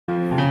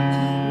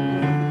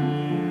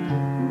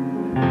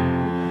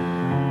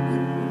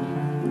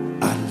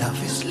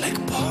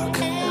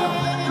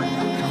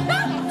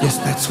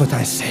That's what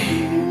I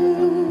say.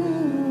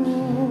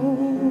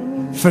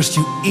 First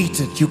you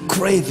eat it, you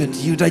crave it,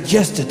 you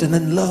digest it, and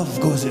then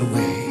love goes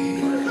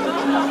away.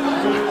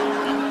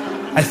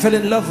 I fell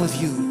in love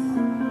with you,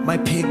 my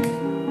pig.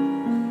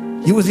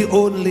 You were the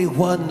only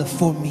one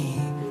for me.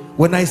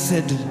 When I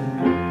said,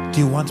 do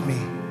you want me?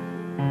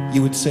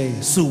 You would say,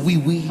 so oui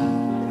oui.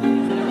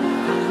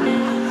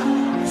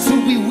 So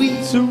oui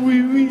oui. So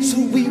oui oui.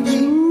 So oui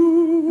oui.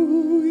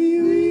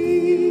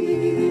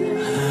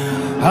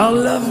 Our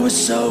love was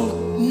so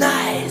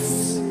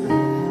nice.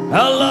 Our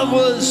love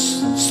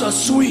was so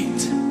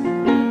sweet.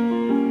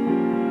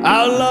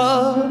 Our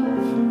love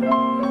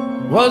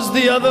was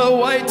the other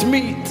white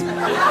meat.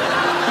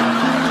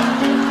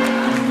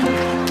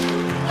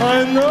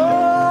 I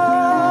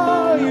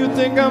know you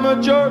think I'm a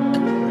jerk,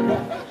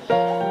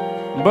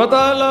 but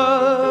I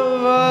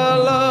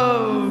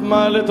love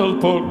my little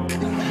pork.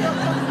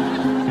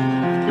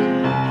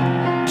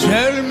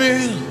 Tell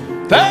me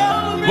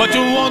what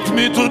you want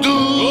me to do.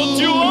 What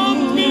you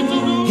want me to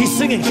do. He's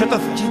singing, shut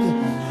up.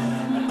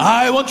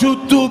 I want you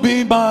to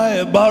be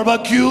my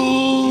barbecue.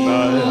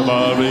 My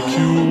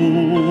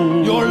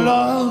barbecue. Your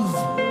love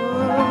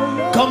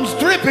comes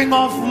dripping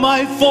off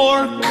my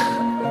fork.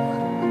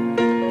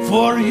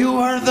 For you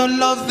are the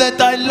love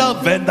that I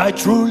love, and I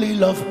truly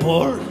love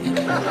pork.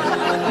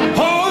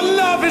 Oh,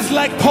 love is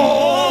like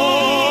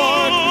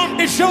pork.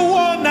 It's your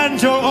one and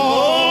your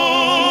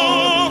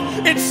all.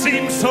 It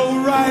seems so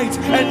right,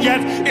 and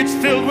yet it's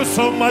filled with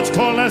so much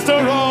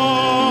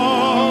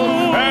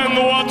cholesterol. And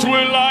what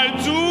will I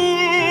do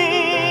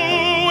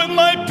when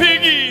my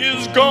piggy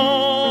is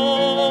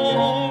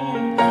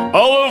gone?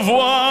 Au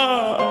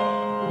revoir,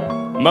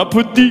 ma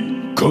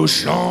petite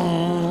cochon.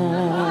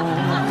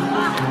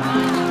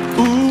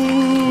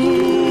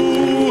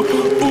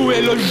 Où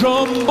est le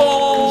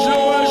jambon?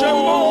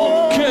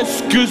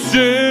 Qu'est-ce que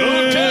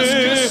c'est? Qu'est-ce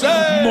que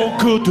c'est? Mon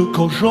queue de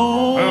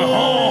cochon.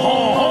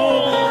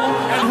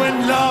 And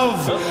when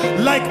love,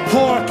 like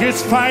pork,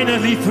 is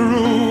finally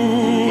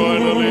through,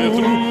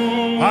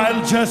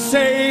 I'll just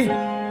say,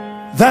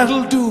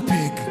 that'll do,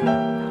 pig.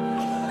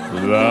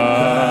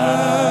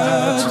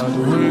 That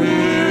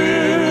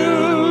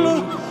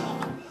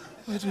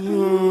will do.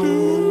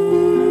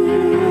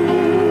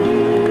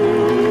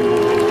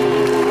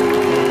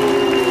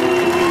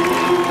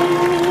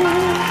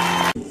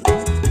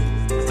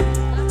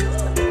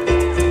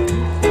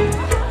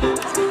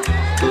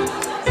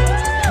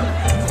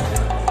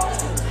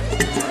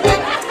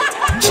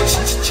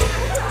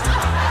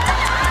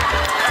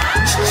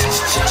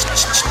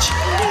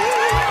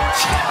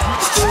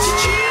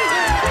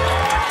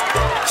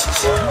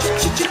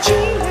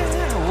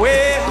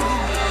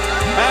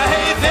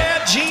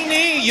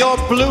 You're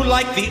blue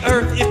like the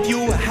earth. If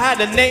you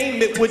had a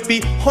name, it would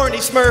be Horny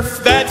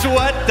Smurf. That's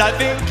what I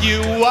think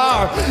you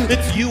are.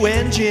 It's you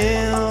and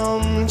Jim.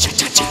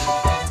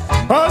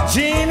 Oh,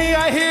 Jeannie,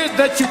 I hear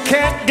that you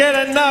can't get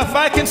enough.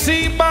 I can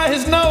see by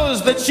his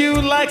nose that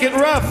you like it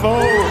rough.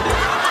 Oh,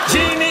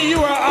 Jeannie,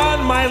 you are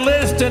on my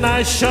list, and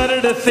I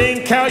shudder to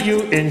think how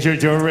you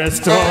injured your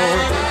wrist. Oh,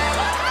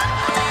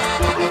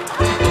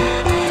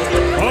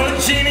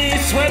 Jeannie,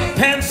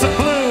 sweatpants are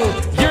blue.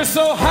 You're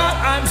so hot,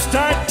 I'm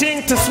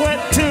starting to sweat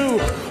too.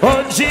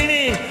 Oh,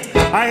 Jeannie,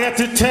 I have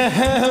to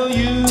tell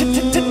you.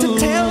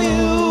 Tell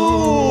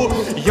you.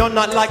 You're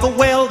not like a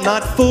whale,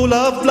 not full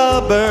of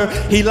blubber.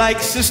 He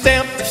likes his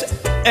stamps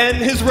and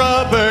his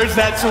rubbers.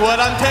 That's what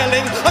I'm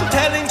telling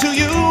to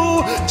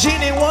you.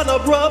 Jeannie, wanna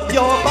rub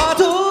your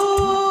bottle?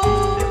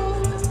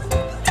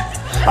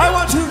 I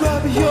want to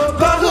rub your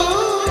bottle.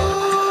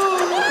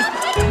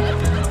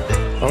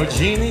 Oh,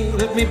 Jeannie,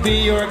 let me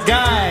be your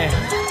guy.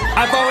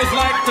 I've always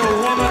liked a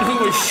woman who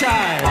was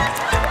shy.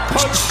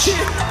 Oh,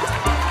 shit.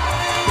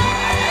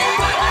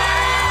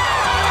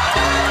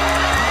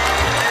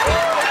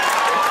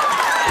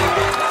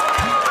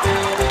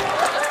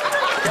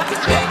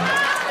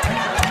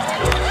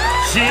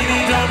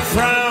 Jeannie, don't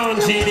frown,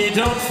 Jeannie,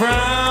 don't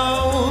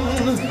frown.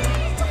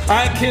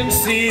 I can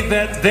see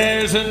that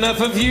there's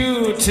enough of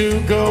you to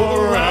go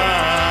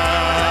around.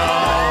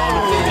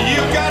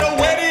 You got a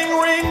wedding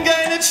ring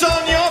and it's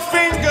on your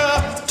finger.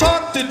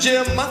 Talk to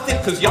Jim, I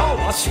think, 'cause y'all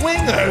are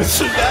swingers.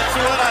 That's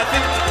what I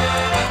think.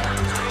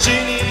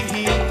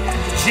 Jeannie,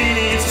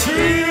 it's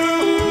true.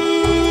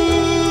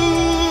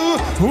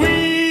 We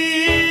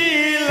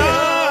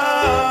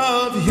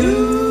love you.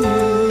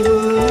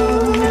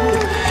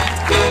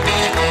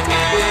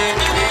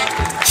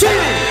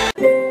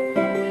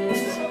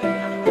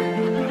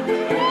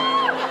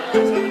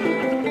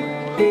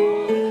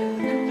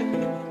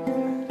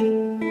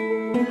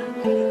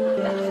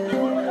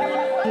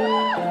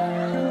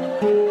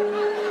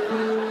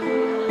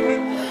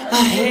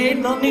 Hey,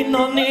 nonny,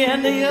 nonny,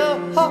 and you.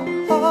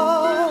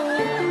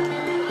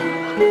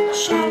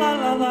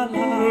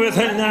 Sha-la-la-la-la. With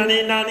a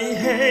nanny, nanny,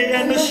 hey,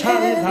 and a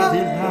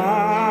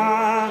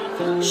sha-la-la-la.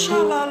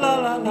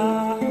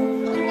 Sha-la-la-la-la.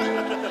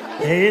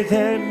 Hey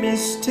there,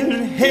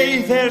 mister,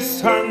 hey there,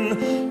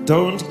 son.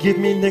 Don't give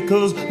me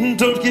nickels,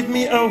 don't give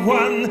me a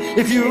one.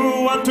 If you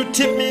want to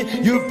tip me,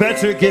 you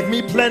better give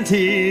me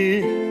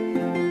plenty.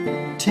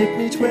 tip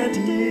me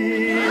 20.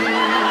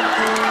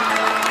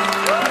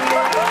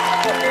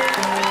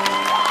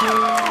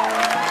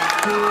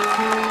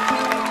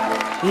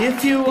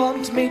 If you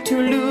want me to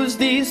lose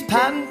these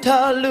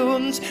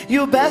pantaloons,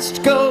 you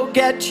best go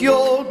get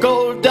your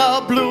gold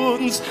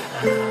doubloons.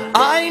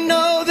 I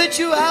know that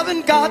you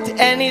haven't got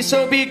any,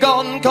 so be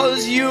gone,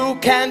 'cause you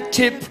can't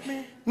tip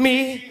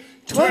me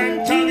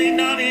 20.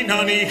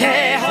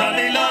 Hey,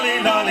 holly, lolly,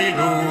 lolly,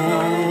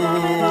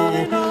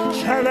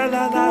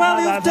 Well,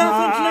 you've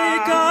definitely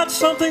got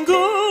something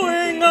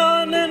going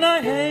on, and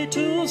I hate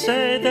to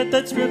say that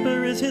that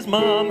stripper is his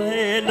mom.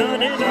 Hey,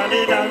 lolly,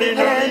 lolly, lolly,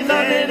 lolly,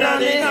 lolly,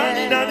 lolly,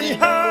 lolly, lolly,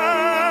 hey.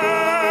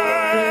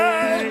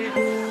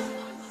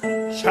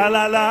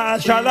 Sha-la-la,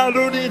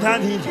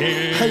 sha-la-loo-dee-da-dee,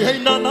 hey. Hey, hey,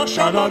 na-na,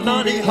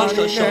 sha-la-la-dee,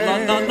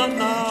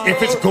 ha-sha-sha-la-na-na-na.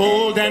 If it's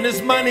gold and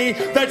it's money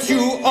that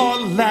you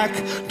all lack,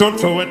 don't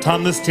throw it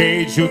on the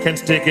stage, you can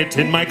stick it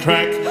in my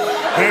crack.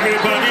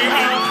 Everybody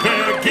out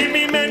there, give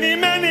me many,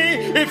 many.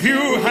 If you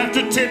have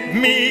to tip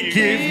me,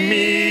 give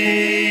me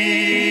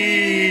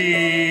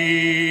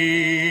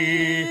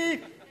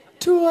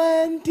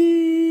 20.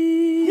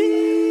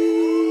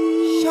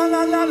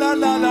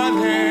 Sha-la-la-la-la-la,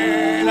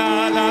 hey,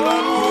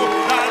 la-la-la-loo,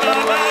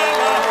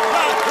 la-la-la-la-la.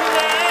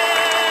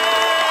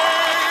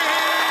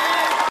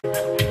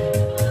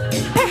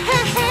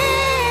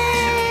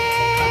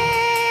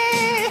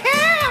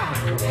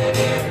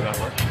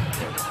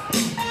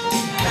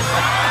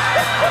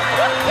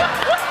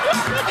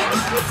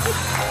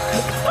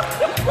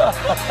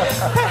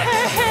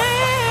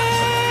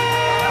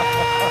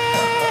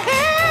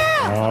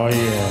 Oh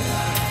yeah.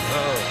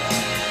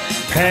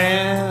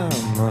 Pam,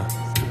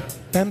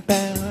 Pam,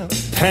 Pam,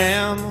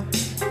 Pam,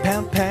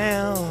 Pam,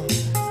 Pam.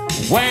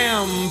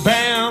 Wham,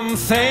 bam,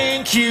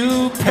 thank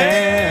you,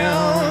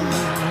 Pam.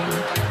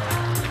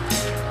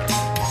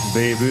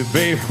 Baby,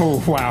 baby,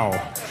 oh, wow.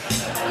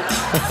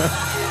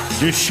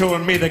 You're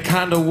showing me the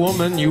kind of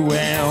woman you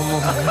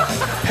am.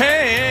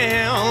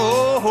 Pam,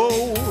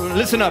 oh,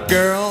 listen up,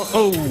 girl.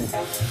 Oh,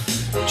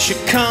 she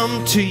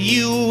come to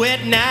you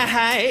at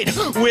night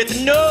with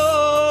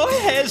no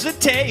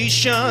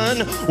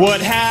hesitation.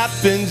 What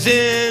happens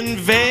in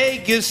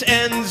Vegas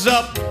ends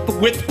up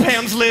with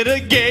Pam's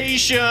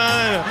litigation.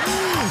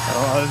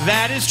 Oh,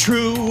 that is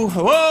true.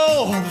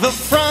 Oh, the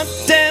front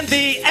and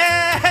the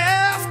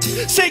aft.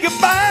 Say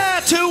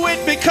goodbye to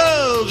it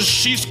because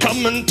she's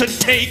coming to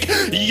take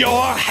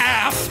your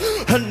half.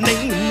 Her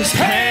name's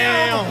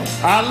Pam.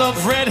 I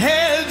love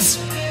redheads,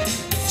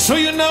 so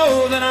you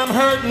know that I'm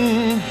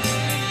hurting.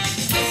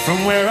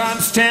 From where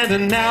I'm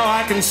standing now,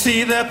 I can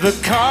see that the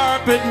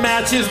carpet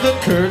matches the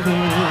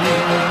curtains.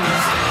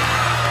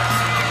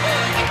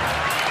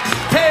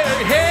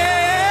 Hey,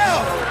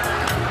 hell!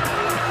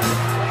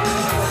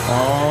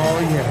 Oh,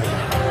 yeah.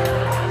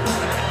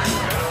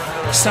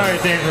 Sorry,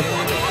 David.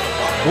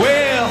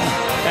 Well,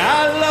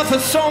 I love her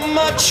so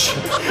much,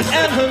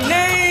 and her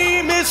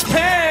name is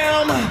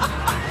Pam.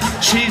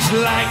 She's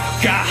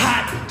like a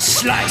hot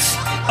slice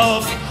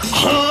of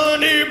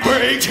honey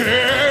baked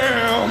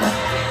ham.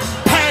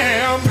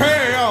 Pam,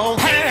 Pam,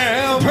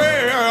 Pam,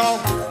 Pam.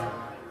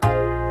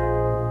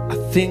 I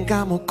think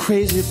I'm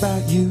crazy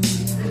about you.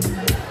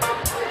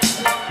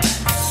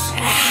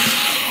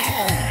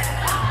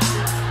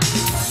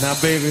 Now,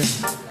 baby,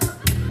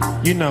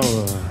 you know,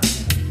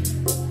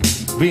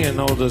 being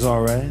older's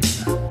all right.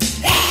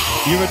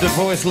 You're a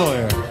divorce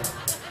lawyer.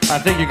 I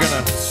think you're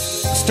gonna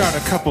start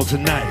a couple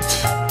tonight.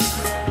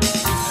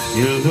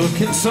 You're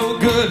looking so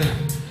good.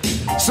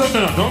 So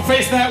no, don't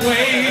face that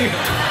way.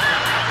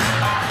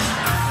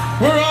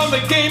 We're on the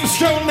Game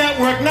Show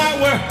Network,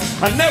 not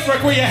a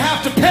network where you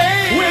have to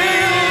pay.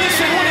 Well,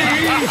 listen, when it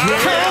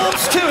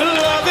comes to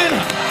loving,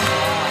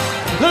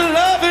 the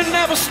loving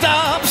never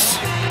stops.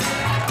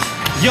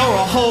 You're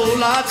a whole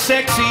lot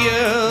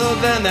sexier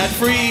than that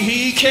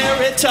free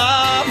carrot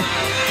top.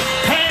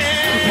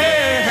 Pam,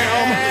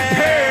 Pam,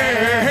 Pam,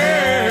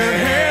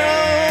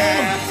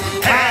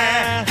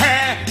 Pam,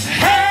 Pam.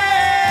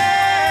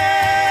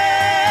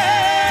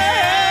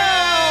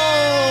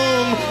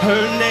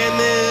 Her name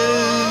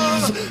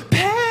is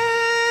Pam,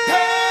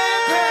 Pam,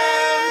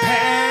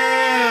 Pam,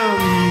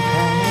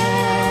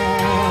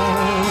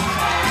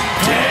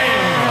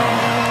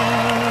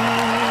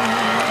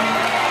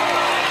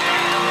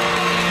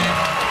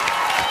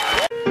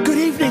 Pam. Good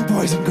evening,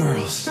 boys and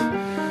girls.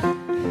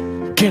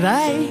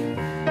 G'day.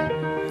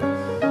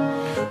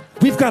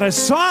 We've got a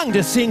song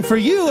to sing for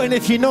you, and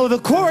if you know the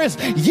chorus,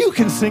 you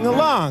can sing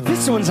along.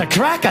 This one's a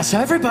cracker, so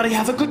everybody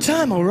have a good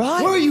time, all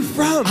right? Where are you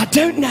from? I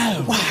don't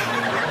know. Wow.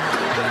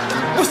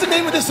 What's the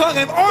name of the song?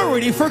 I've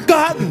already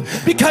forgotten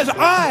because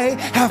I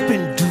have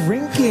been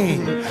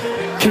drinking.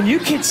 Can you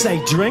kids say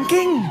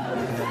drinking?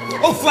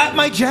 Oh, Flap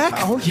My Jack?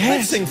 Oh, yes.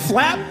 Let's sing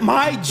Flap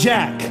My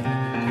Jack.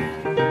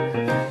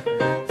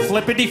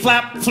 Flippity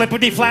flap,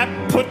 flippity flap,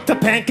 put the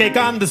pancake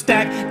on the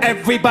stack.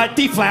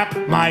 Everybody flap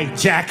my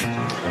jack.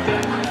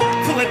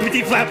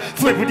 Flippity flap,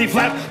 flippity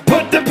flap.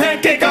 Put the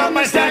pancake on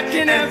my stack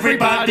and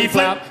everybody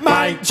flap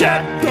my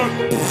jack.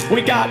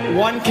 We got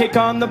one cake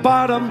on the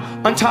bottom,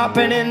 on top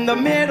and in the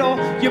middle.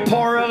 You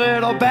pour a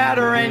little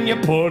batter and you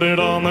put it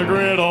on the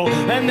griddle.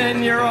 And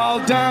then you're all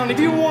done. If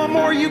you want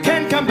more, you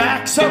can come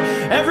back. So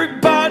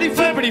everybody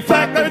flippity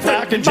flap and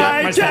jack and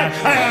jack my stack.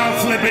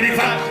 Oh, flippity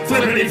flap,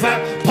 flippity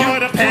flap.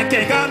 Put a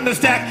pancake on the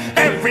stack.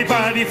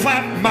 Everybody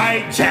flap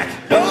my jack.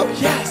 Oh,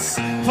 yes.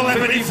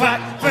 Flippity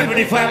flap,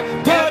 flippity flap.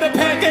 Put a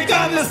pancake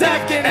on the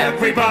stack and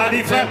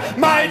everybody flap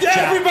my jack.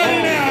 Everybody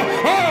now.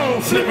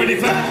 Oh, flippity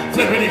flap,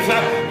 flippity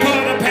flap.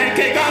 Put a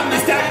pancake on the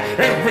stack.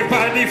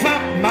 Everybody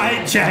flap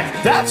my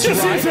jack. That's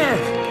Yes, right. sir.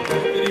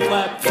 Flippity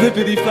flap,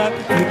 flippity flap,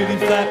 flippity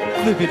flap,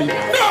 flippity.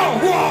 No,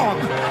 wrong.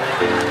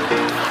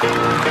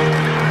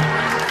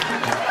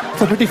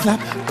 Flippity flap,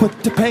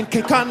 put the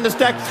pancake on the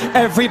stack.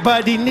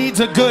 Everybody needs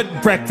a good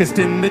breakfast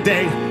in the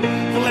day.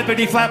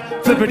 Flippity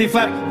flap, flippity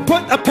flap,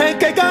 put a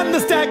pancake on the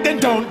stack and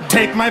don't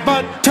take my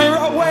butter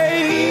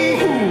away.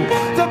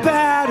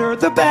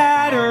 The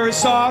batter is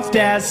soft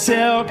as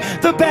silk.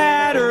 The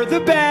batter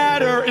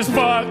is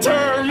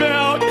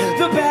buttermilk.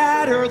 The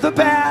batter, the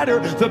better,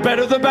 the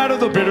bitter, the batter,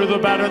 the bitter, the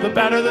bitter,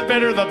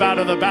 the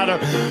bitter, the batter.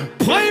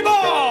 Play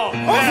ball!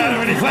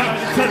 Flippity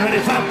flap, flippity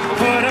flap.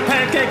 Put a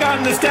pancake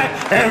on the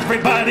stack.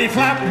 Everybody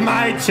flap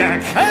my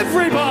jack.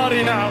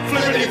 Everybody now,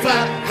 Flippity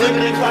flap, put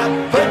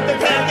the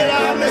pancake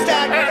on the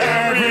stack.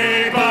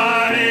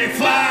 Everybody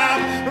flap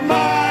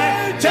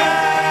my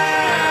jack.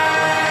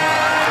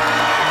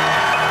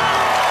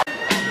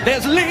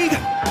 There's a leak.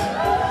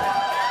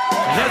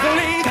 There's a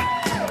leak.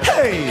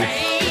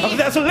 Hey,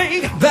 there's a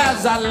leak.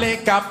 There's a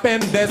leak up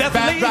in this There's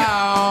a leak.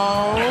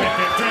 bedroom.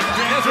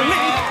 There's a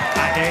leak.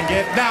 I can't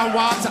get down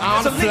what's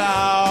on the There's a leak.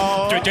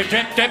 floor. Drip, drip,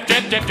 drip, drip,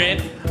 drip, drip,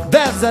 drip.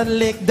 There's a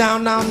leak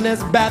down on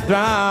this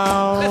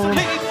bedroom. There's a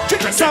leak.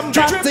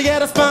 Somebody to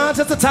get a sponge,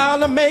 just a towel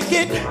to make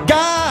it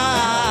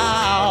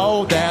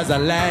go. There's a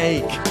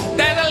lake.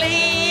 There's a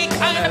leak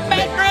in the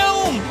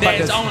bedroom.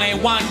 There's only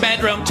one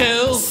bedroom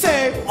too.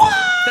 Say what?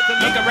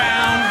 Look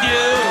around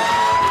you.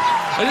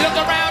 Look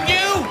around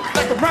you.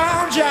 Look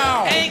around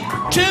y'all. Ain't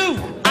two.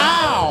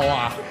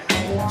 Ow.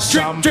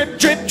 Drip, drip,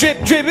 drip, drip,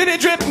 drippity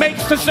drip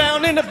makes the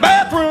sound in the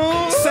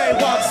bathroom. Say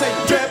what? Say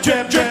drip,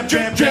 drip, drip,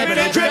 drip,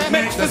 drippity drip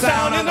makes the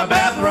sound in the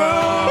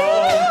bathroom.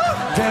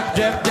 Drip,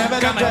 drip,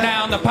 drip, Coming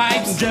down the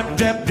pipes. drip,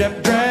 drip,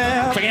 drip,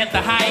 drip. Forget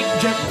the hype.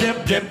 Drip,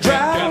 drip, drip, drip.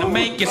 Gonna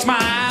make you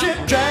smile. Drip,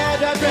 drip,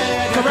 drip,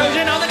 drip.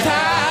 Corrosion on the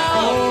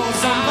towel. Oh,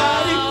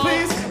 somebody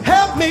please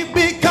help me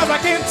because I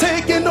can't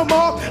take it no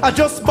more. I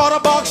just bought a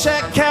box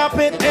shack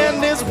carpet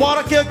and this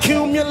water keep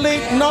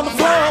accumulating on the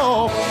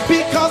floor.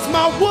 Because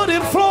my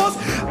wooden floors,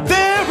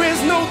 there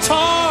is no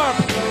tarp.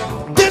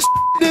 This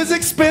is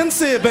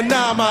expensive and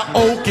now my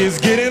oak is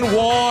getting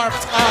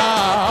warped.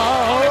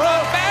 Oh.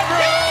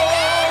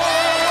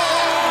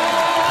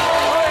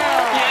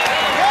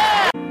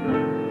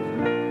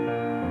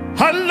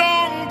 A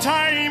long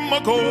time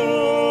ago,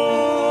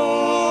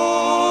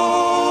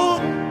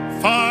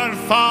 far,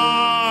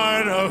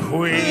 far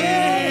away,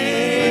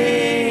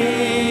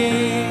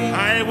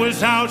 I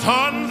was out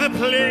on the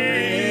plains,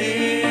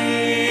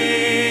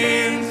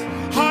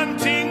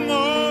 hunting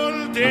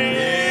all day.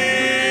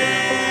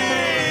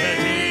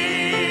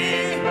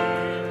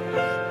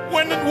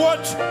 When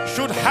what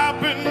should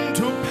happen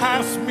to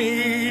pass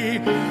me,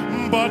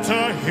 but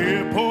a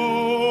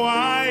hippo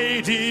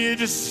I did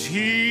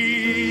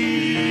see.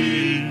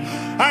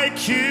 I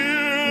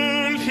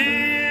killed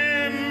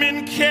him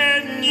in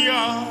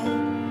Kenya.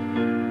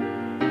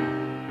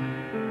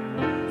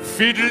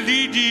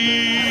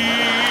 Fiddle-dee-dee.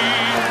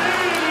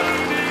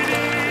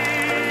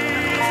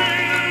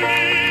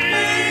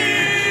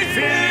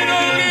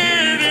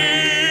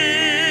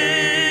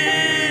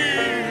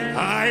 Fiddle-dee-dee.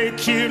 I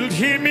killed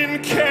him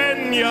in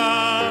Kenya.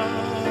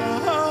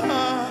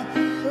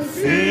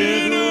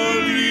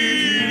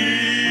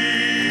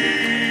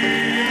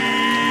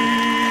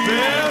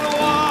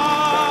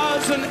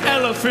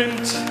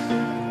 elephant.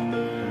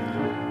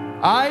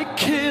 I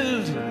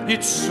killed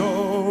it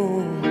so.